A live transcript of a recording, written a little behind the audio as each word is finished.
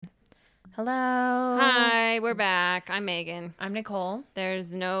Hello. Hi, we're back. I'm Megan. I'm Nicole.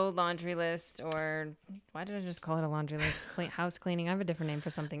 There's no laundry list, or why did I just call it a laundry list? House cleaning. I have a different name for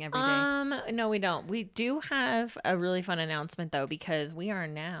something every day. No, we don't. We do have a really fun announcement though, because we are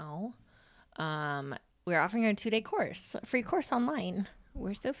now, we're offering a 2-day course, a free course online.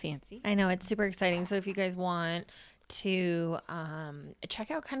 We're so fancy. I know, it's super exciting. So if you guys want to check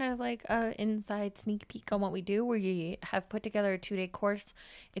out kind of like a inside sneak peek on what we do, we have put together a 2-day course.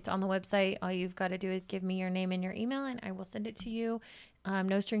 It's on the website. All you've got to do is give me your name and your email and I will send it to you.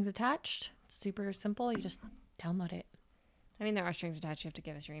 No strings attached. Super simple. You just download it. I mean, there are strings attached. You have to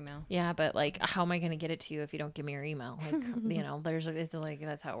give us your email. Yeah, but like, how am I going to get it to you if you don't give me your email? Like, it's like,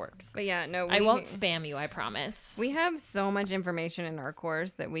 that's how it works. But yeah, no, I won't spam you, I promise. We have so much information in our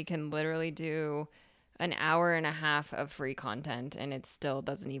course that we can literally do an hour and a half of free content, and it still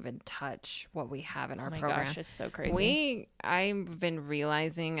doesn't even touch what we have in our program. Oh my gosh, it's so crazy. I've been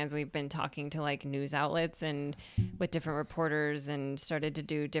realizing as we've been talking to like news outlets and with different reporters and started to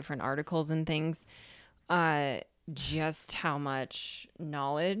do different articles and things, just how much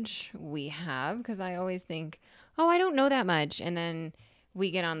knowledge we have. Because I always think, oh, I don't know that much. And then we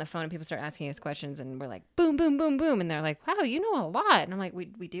get on the phone and people start asking us questions and we're like, boom, boom, boom, boom. And they're like, wow, you know a lot. And I'm like, we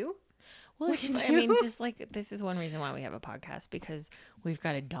do? Well, I mean, just like, this is one reason why we have a podcast, because we've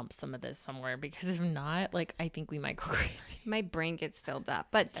got to dump some of this somewhere, because if not, like, I think we might go crazy. My brain gets filled up.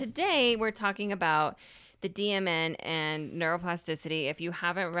 But today we're talking about the DMN and neuroplasticity. If you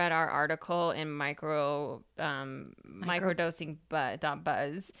haven't read our article in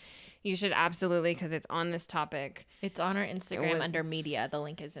microdosing.buzz, you should absolutely, because it's on this topic. It's on our Instagram under media. The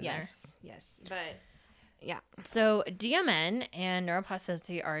link is in there. Yes. But yeah. So DMN and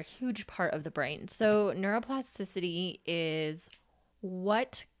neuroplasticity are a huge part of the brain. So neuroplasticity is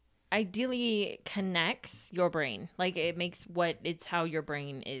what ideally connects your brain. Like, it's how your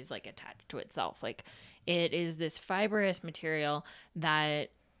brain is like attached to itself. Like, it is this fibrous material that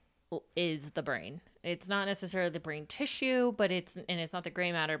is the brain. It's not necessarily the brain tissue, but it's not the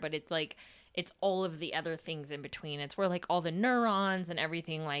gray matter, but it's like, it's all of the other things in between. It's where like all the neurons and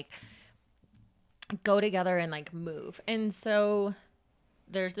everything like go together and like move. And so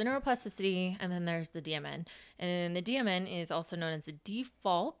there's the neuroplasticity, and then there's the DMN. And the DMN is also known as the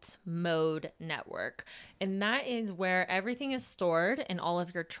default mode network. And that is where everything is stored, and all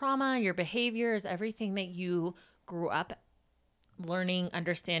of your trauma, your behaviors, everything that you grew up learning,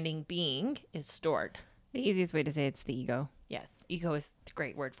 understanding, being is stored. The easiest way to say it's the ego. Yes. Ego is a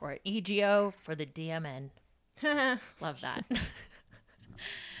great word for it. EGO for the DMN. Love that.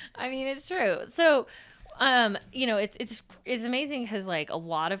 I mean, it's true. So, it's amazing because like a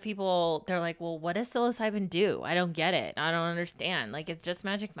lot of people, they're like, well, what does psilocybin do? I don't get it. I don't understand. Like, it's just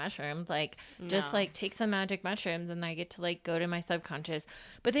magic mushrooms. Like, just like take some magic mushrooms and I get to like go to my subconscious.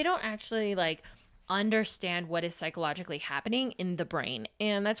 But they don't actually like understand what is psychologically happening in the brain.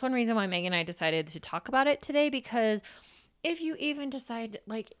 And that's one reason why Megan and I decided to talk about it today, because if you even decide,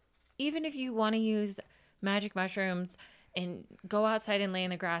 like, even if you want to use magic mushrooms and go outside and lay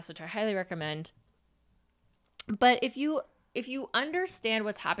in the grass, which I highly recommend. But if you understand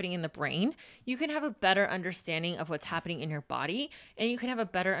what's happening in the brain, you can have a better understanding of what's happening in your body, and you can have a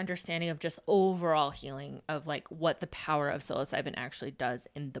better understanding of just overall healing of like what the power of psilocybin actually does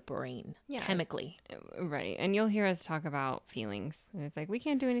in the brain chemically. Right. And you'll hear us talk about feelings. And it's like, we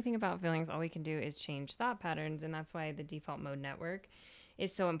can't do anything about feelings. All we can do is change thought patterns. And that's why the default mode network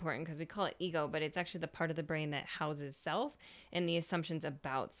is so important, because we call it ego, but it's actually the part of the brain that houses self and the assumptions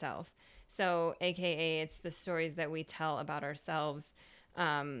about self. So AKA it's the stories that we tell about ourselves.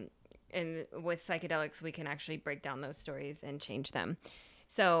 And with psychedelics, we can actually break down those stories and change them.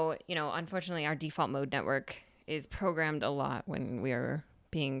 So, unfortunately, our default mode network is programmed a lot when we are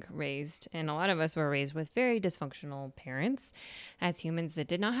being raised. And a lot of us were raised with very dysfunctional parents as humans that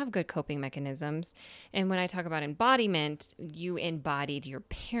did not have good coping mechanisms. And when I talk about embodiment, you embodied your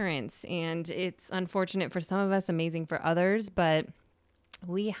parents. And it's unfortunate for some of us, amazing for others, but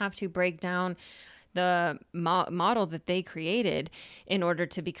we have to break down the model that they created in order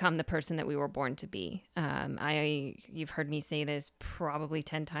to become the person that we were born to be. You've heard me say this probably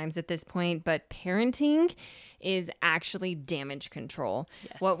 10 times at this point, but parenting is actually damage control.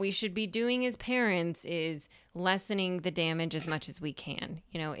 Yes. What we should be doing as parents is lessening the damage as much as we can.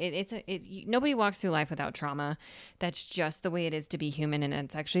 Nobody walks through life without trauma. That's just the way it is to be human. And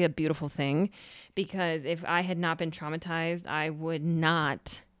it's actually a beautiful thing, because if I had not been traumatized, I would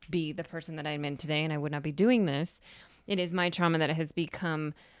not be the person that I'm in today, and I would not be doing this. It is my trauma that has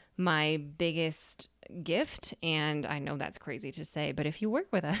become my biggest gift. And I know that's crazy to say, but if you work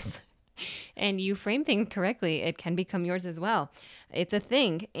with us, and you frame things correctly, it can become yours as well. It's a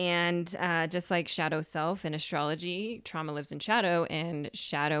thing. And just like shadow self in astrology, trauma lives in shadow, and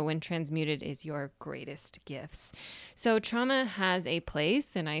shadow, when transmuted, is your greatest gifts. So trauma has a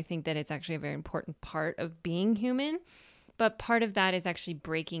place, and I think that it's actually a very important part of being human. But part of that is actually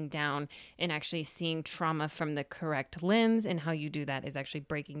breaking down and actually seeing trauma from the correct lens. And how you do that is actually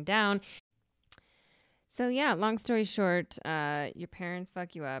breaking down. So yeah, long story short, your parents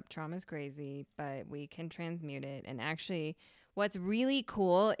fuck you up. Trauma's crazy, but we can transmute it. And actually, what's really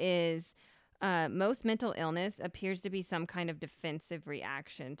cool is most mental illness appears to be some kind of defensive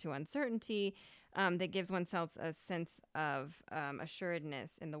reaction to uncertainty that gives oneself a sense of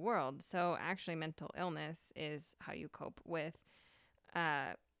assuredness in the world. So actually, mental illness is how you cope with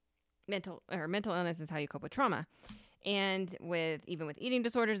mental illness is how you cope with trauma. And even with eating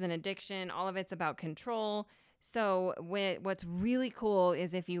disorders and addiction, all of it's about control. So what's really cool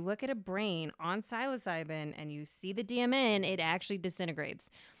is if you look at a brain on psilocybin and you see the DMN, it actually disintegrates.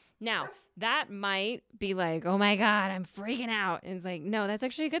 Now, that might be like, oh my God, I'm freaking out. And it's like, no, that's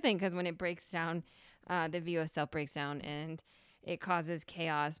actually a good thing, because when it breaks down, the view of self breaks down and it causes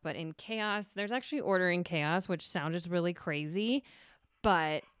chaos. But in chaos, there's actually order in chaos, which sounds just really crazy.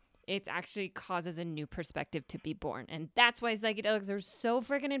 But it actually causes a new perspective to be born. And that's why psychedelics are so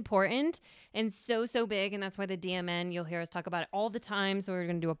freaking important and so big. And that's why the DMN, you'll hear us talk about it all the time. So we're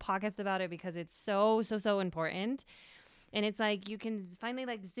going to do a podcast about it because it's so important. And it's like you can finally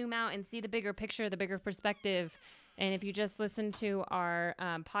like zoom out and see the bigger picture, the bigger perspective. And if you just listen to our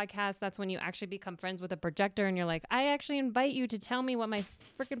podcast, that's when you actually become friends with a projector. And you're like, I actually invite you to tell me what my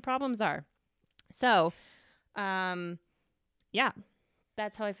freaking problems are. So, yeah.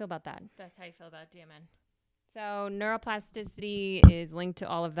 That's how I feel about that. That's how you feel about DMN. So neuroplasticity is linked to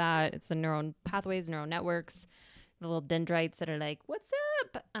all of that. It's the neural pathways, neural networks, the little dendrites that are like, what's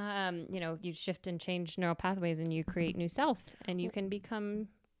up? You shift and change neural pathways and you create new self, and you can become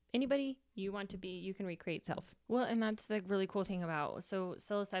anybody you want to be. You can recreate self. Well, and that's the really cool thing about, so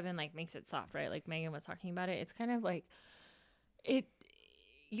psilocybin like makes it soft, right? Like Megan was talking about it. It's kind of like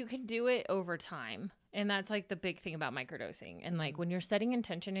you can do it over time. And that's like the big thing about microdosing. And like when you're setting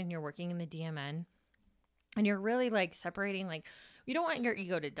intention and you're working in the DMN and you're really like separating, like you don't want your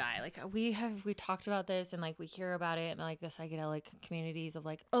ego to die. Like we talked about this and like we hear about it in like the psychedelic communities of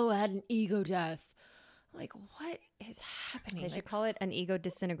like, oh, I had an ego death. Like, what is happening? They should call it an ego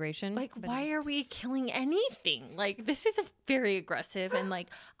disintegration. Like, why are we killing anything? Like, this is very aggressive. And like,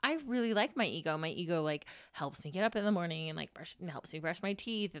 I really like my ego. My ego like helps me get up in the morning and like helps me brush my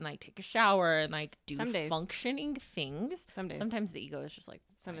teeth and like take a shower and like do functioning things. Some days. Sometimes the ego is just like,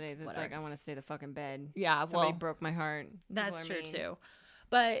 some days it's like, I want to stay the fucking bed. Yeah. Somebody broke my heart. That's true too.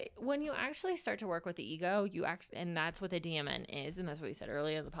 But when you actually start to work with the ego, and that's what the DMN is. And that's what we said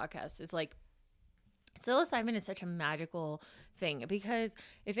earlier in the podcast is like, psilocybin is such a magical thing, because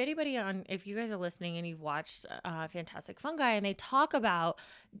if you guys are listening and you've watched Fantastic Fungi and they talk about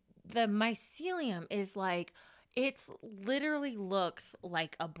the mycelium is like, it's literally looks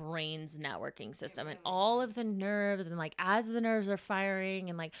like a brain's networking system, and all of the nerves, and like as the nerves are firing,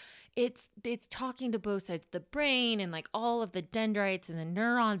 and like it's talking to both sides of the brain, and like all of the dendrites and the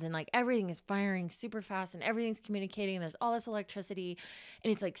neurons, and like everything is firing super fast and everything's communicating. There's all this electricity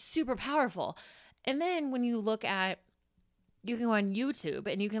and it's like super powerful. And then when you can go on YouTube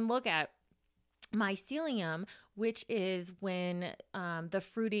and you can look at mycelium, which is when the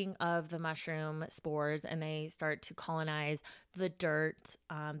fruiting of the mushroom spores and they start to colonize the dirt,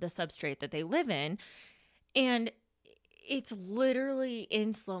 the substrate that they live in. And it's literally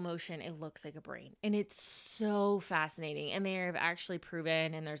in slow motion. It looks like a brain, and it's so fascinating. And they have actually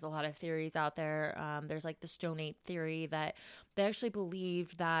proven, and there's a lot of theories out there. There's like the Stone Ape theory that they actually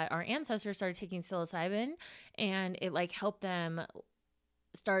believed that our ancestors started taking psilocybin and it like helped them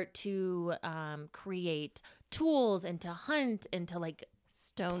start to create tools and to hunt and to like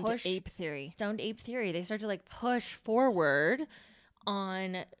Stoned ape theory. They start to like push forward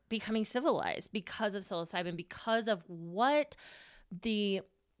on becoming civilized because of psilocybin, because of what the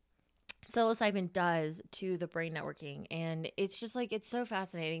psilocybin does to the brain networking. And it's just like, it's so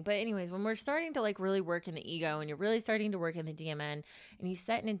fascinating. But anyways, when we're starting to like really work in the ego and you're really starting to work in the DMN and you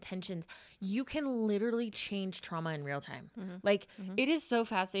set intentions, you can literally change trauma in real time. Like it is so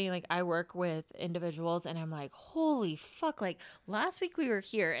fascinating. Like I work with individuals and I'm like, holy fuck, like last week we were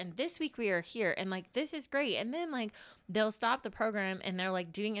here and this week we are here and like this is great. And then like they'll stop the program and they're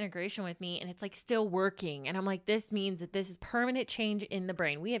like doing integration with me and it's like still working. And I'm like, this means that this is permanent change in the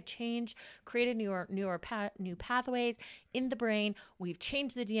brain. We have created new pathways in the brain. We've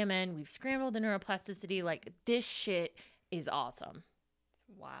changed the DMN. We've scrambled the neuroplasticity. Like this shit is awesome.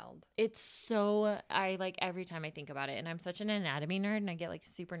 wild. It's so, I like every time I think about it, and I'm such an anatomy nerd, and I get like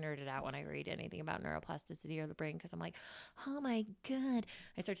super nerded out when I read anything about neuroplasticity or the brain, because I'm like, oh my God.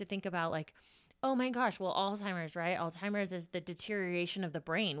 I start to think about like, oh my gosh, well, Alzheimer's, right? Alzheimer's is the deterioration of the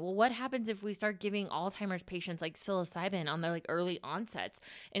brain. Well, what happens if we start giving Alzheimer's patients like psilocybin on their like early onsets,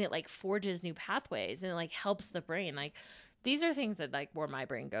 and it like forges new pathways and it like helps the brain? Like, these are things that like where my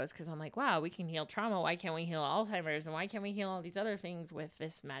brain goes, because I'm like, wow, we can heal trauma. Why can't we heal Alzheimer's? And why can't we heal all these other things with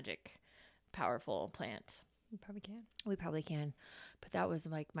this magic, powerful plant? You probably can. We probably can. But that was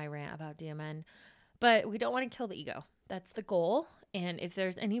like my rant about DMN. But we don't want to kill the ego. That's the goal. And if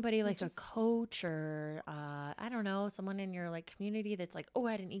there's anybody like a coach or I don't know, someone in your like community that's like, oh,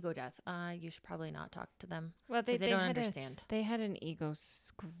 I had an ego death, you should probably not talk to them. Well, they don't understand. They had an ego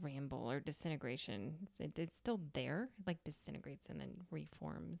scramble or disintegration. It's still there, it like disintegrates and then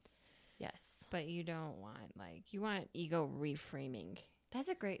reforms. Yes. But you don't want you want ego reframing. That's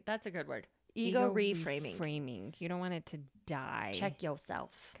a good word. Ego reframing. Reframing. You don't want it to die. Check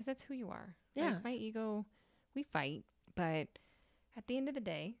yourself. Because that's who you are. Yeah. Like, my ego, we fight, but at the end of the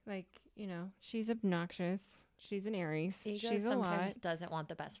day, she's obnoxious. She's an Aries. Ego she's sometimes doesn't want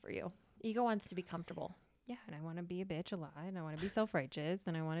the best for you. Ego wants to be comfortable. Yeah, and I want to be a bitch a lot, and I want to be self-righteous,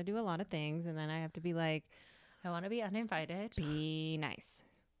 and I want to do a lot of things, and then I have to be like, I want to be uninvited. Be nice.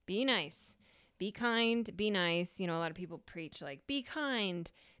 Be nice. Be kind. Be nice. A lot of people preach like, be kind,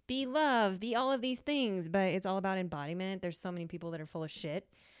 be love, be all of these things, but it's all about embodiment. There's so many people that are full of shit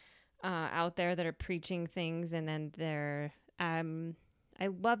out there that are preaching things, and then they're I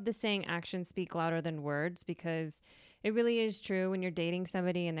love the saying actions speak louder than words, because it really is true. When you're dating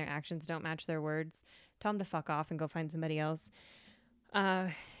somebody and their actions don't match their words, tell them to fuck off and go find somebody else.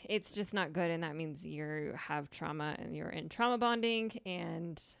 It's just not good, and that means you have trauma and you're in trauma bonding,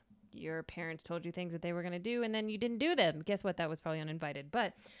 and your parents told you things that they were going to do and then you didn't do them. Guess what? That was probably uninvited,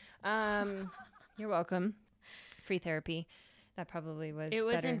 but you're welcome. Free therapy. That probably was It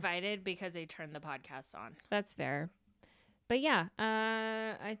was better. invited because they turned the podcast on. That's fair. But yeah,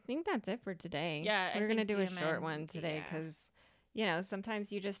 I think that's it for today. Yeah, we're going to do DMN, a short one today because,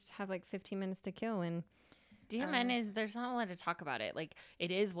 sometimes you just have like 15 minutes to kill, and DMN there's not a lot to talk about it. Like,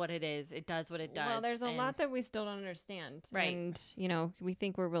 it is what it is. It does what it does. Well, there's a lot that we still don't understand. Right. And, we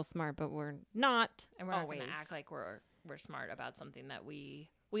think we're real smart, but we're not. And we're not going to act like we're smart about something that we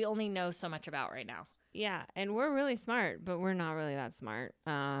only know so much about right now. Yeah, and we're really smart, but we're not really that smart.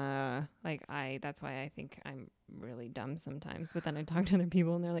 That's why I think I'm really dumb sometimes. But then I talk to other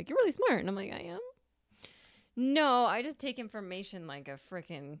people and they're like, "You're really smart," and I'm like, "I am." No, I just take information like a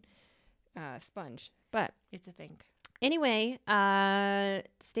freaking sponge. But it's a thing. Anyway,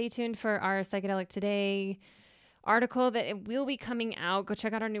 stay tuned for our Psychedelic Today article that it will be coming out. Go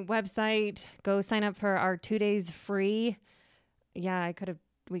check out our new website. Go sign up for our 2 days free. Yeah,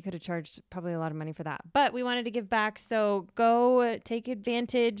 we could have charged probably a lot of money for that, but we wanted to give back. So go take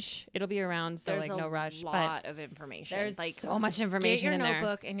advantage. It'll be around, so there's no rush. There's a lot of information. There's so much information in there. Get your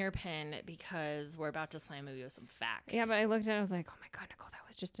notebook and your pen, because we're about to slam you with some facts. Yeah, but I looked at it, I was like, oh my God, Nicole, that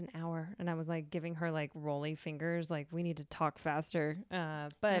was just an hour. And I was like giving her like rolly fingers, like we need to talk faster.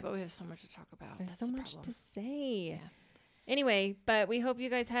 But we have so much to talk about. There's so much to say. Yeah. Anyway, but we hope you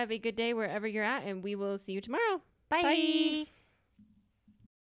guys have a good day wherever you're at, and we will see you tomorrow. Bye. Bye.